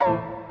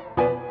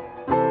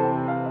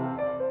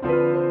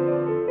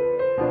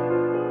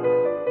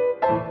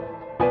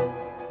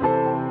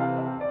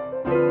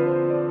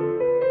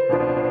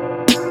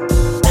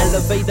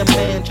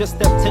man just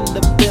stepped in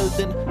the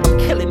building. I'm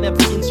killing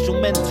every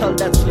instrumental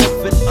that's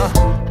living.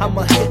 I'm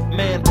a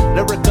hitman,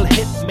 lyrical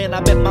hitman.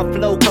 I bet my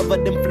flow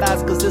covered in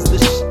flies, cause it's the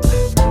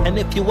shit. And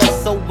if you were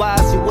so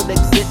wise, you would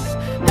exit.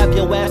 Have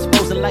your ass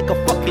frozen like a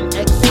fucking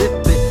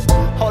exhibit.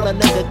 All a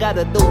nigga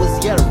gotta do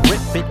is, yeah,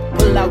 rip it.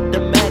 Pull out the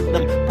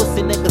magnum,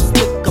 pussy niggas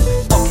stick 'em.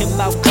 Talking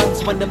about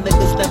guns when them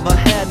niggas never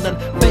had none.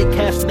 Fake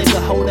ass nigga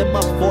hold him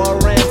up for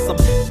a ransom.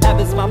 Have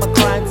his mama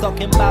crying,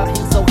 talking about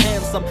he's so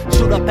handsome.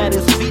 Shoot up at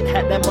his feet,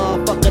 had that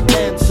motherfucker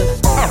dancing.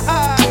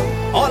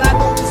 All I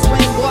do is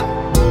win, boy.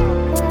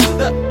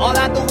 All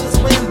I do is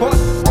win, boy.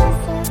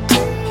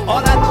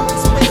 All I do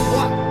is win,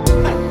 boy.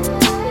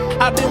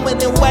 I've been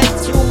winning way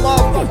too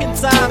motherfucking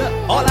time.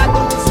 All I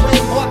do is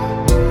win, boy.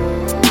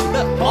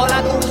 All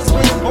I do is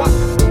win, boy.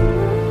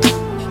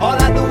 All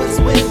I do is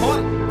win, boy.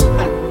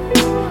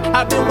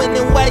 I've been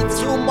winning way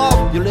too more.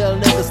 You little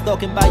niggas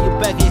talking about you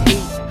back in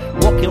heat.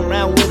 Walking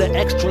around with an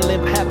extra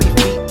limp, happy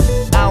feet.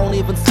 I don't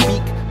even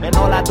speak, man,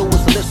 all I do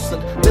is listen.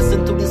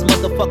 Listen to these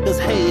motherfuckers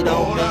hate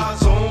on me.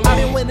 I've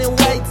been winning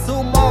way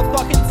too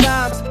motherfucking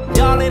times.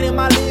 Y'all ain't in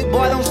my league,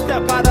 boy, don't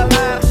step out of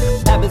line.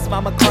 Have his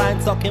mama crying,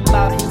 talking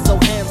about he's so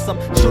handsome.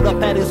 Shoot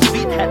up at his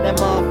feet, had that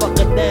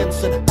motherfucker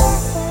dancing.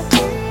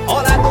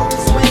 All I do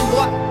is win,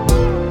 boy.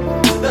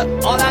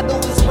 All I do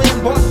is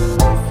win, boy.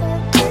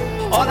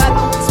 All I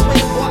do is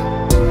win, boy.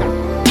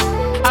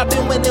 I've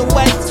been winning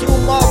way too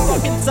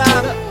motherfucking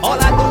time. All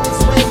I do is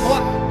win,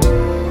 boy.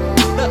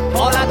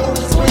 All I do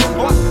is win,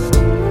 boy.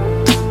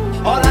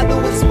 All I do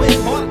is win,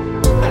 boy.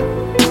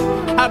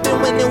 I've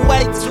been winning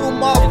way too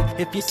more.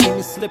 If you see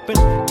me slipping,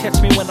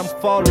 catch me when I'm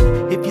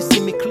falling. If you see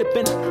me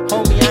clipping,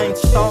 homie, I ain't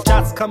stalled.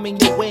 Shots coming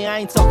your way, I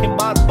ain't talking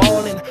about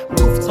balling.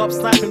 Rooftop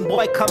sniping,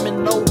 boy,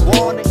 coming, no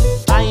warning.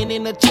 I ain't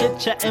in a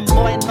chit-chatting,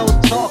 boy, no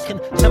talking.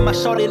 Tell my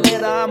shorty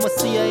later, I'ma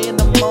see her in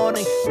the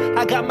morning.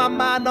 I got my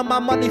mind on my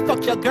money,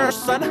 fuck your girl,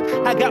 son.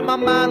 I got my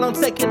mind on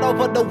taking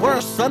over the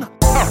world, son.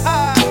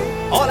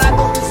 All I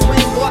do is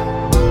win, boy.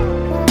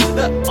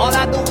 All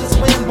I do is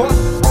win, boy.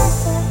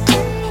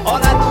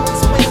 All I do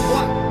is win,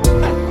 boy.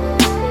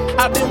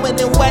 I've been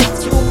winning way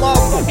too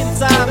motherfucking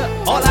time.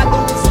 All I do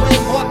is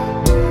win, boy.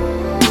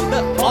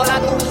 All I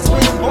do is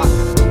win, boy.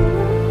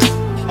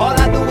 All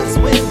I do is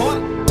win, boy.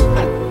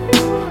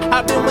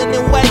 I've been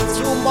winning way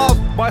too more.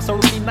 Boy, so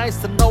really nice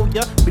to know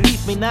ya.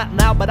 Believe me not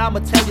now, but I'ma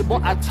tell you,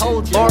 boy, I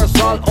told you. Bars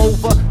all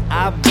over.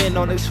 I've been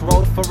on this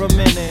road for a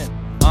minute.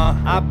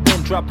 I've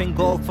been dropping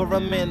gold for a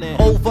minute.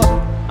 Over.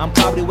 I'm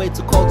probably way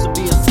too cold to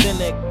be a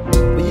cynic,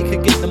 but you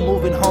can get the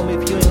moving home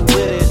if you ain't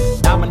with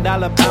it.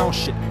 $1 bound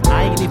shit.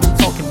 I ain't even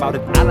talking about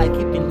it. I like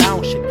keeping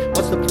down shit.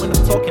 What's the point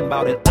of talking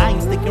about it? I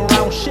ain't sticking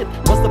around shit.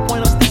 What's the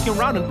point of sticking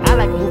around? And I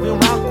like moving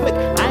around quick.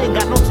 I ain't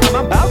got no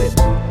time about it.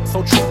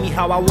 So treat me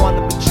how I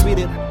wanna be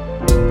treated.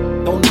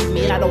 Don't need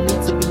me, I don't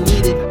need to be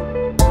needed.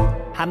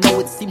 I know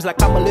it seems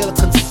like I'm a little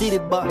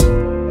conceited, but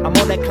I'm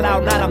on that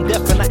cloud nine, I'm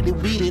definitely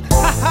weeded.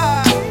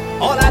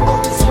 All I do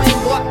is win,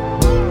 boy.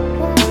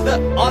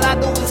 All I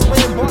do is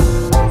win, boy.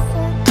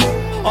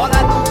 All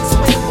I do is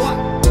win, boy.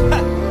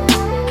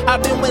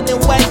 I've been winning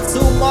way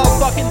too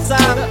motherfucking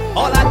time.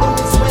 All I do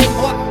is win,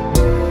 boy.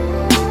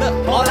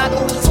 All I do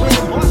is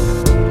win, boy.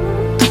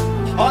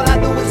 All I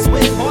do is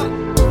win, boy.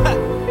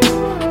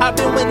 I've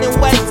been winning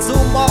way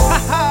too more.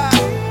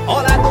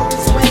 All I do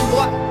is win,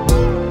 boy.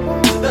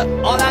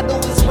 All I do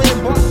is win,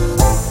 boy.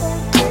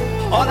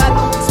 All I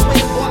do is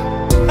win, boy.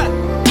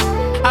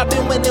 I've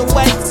been winning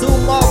way too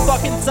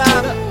motherfucking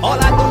time.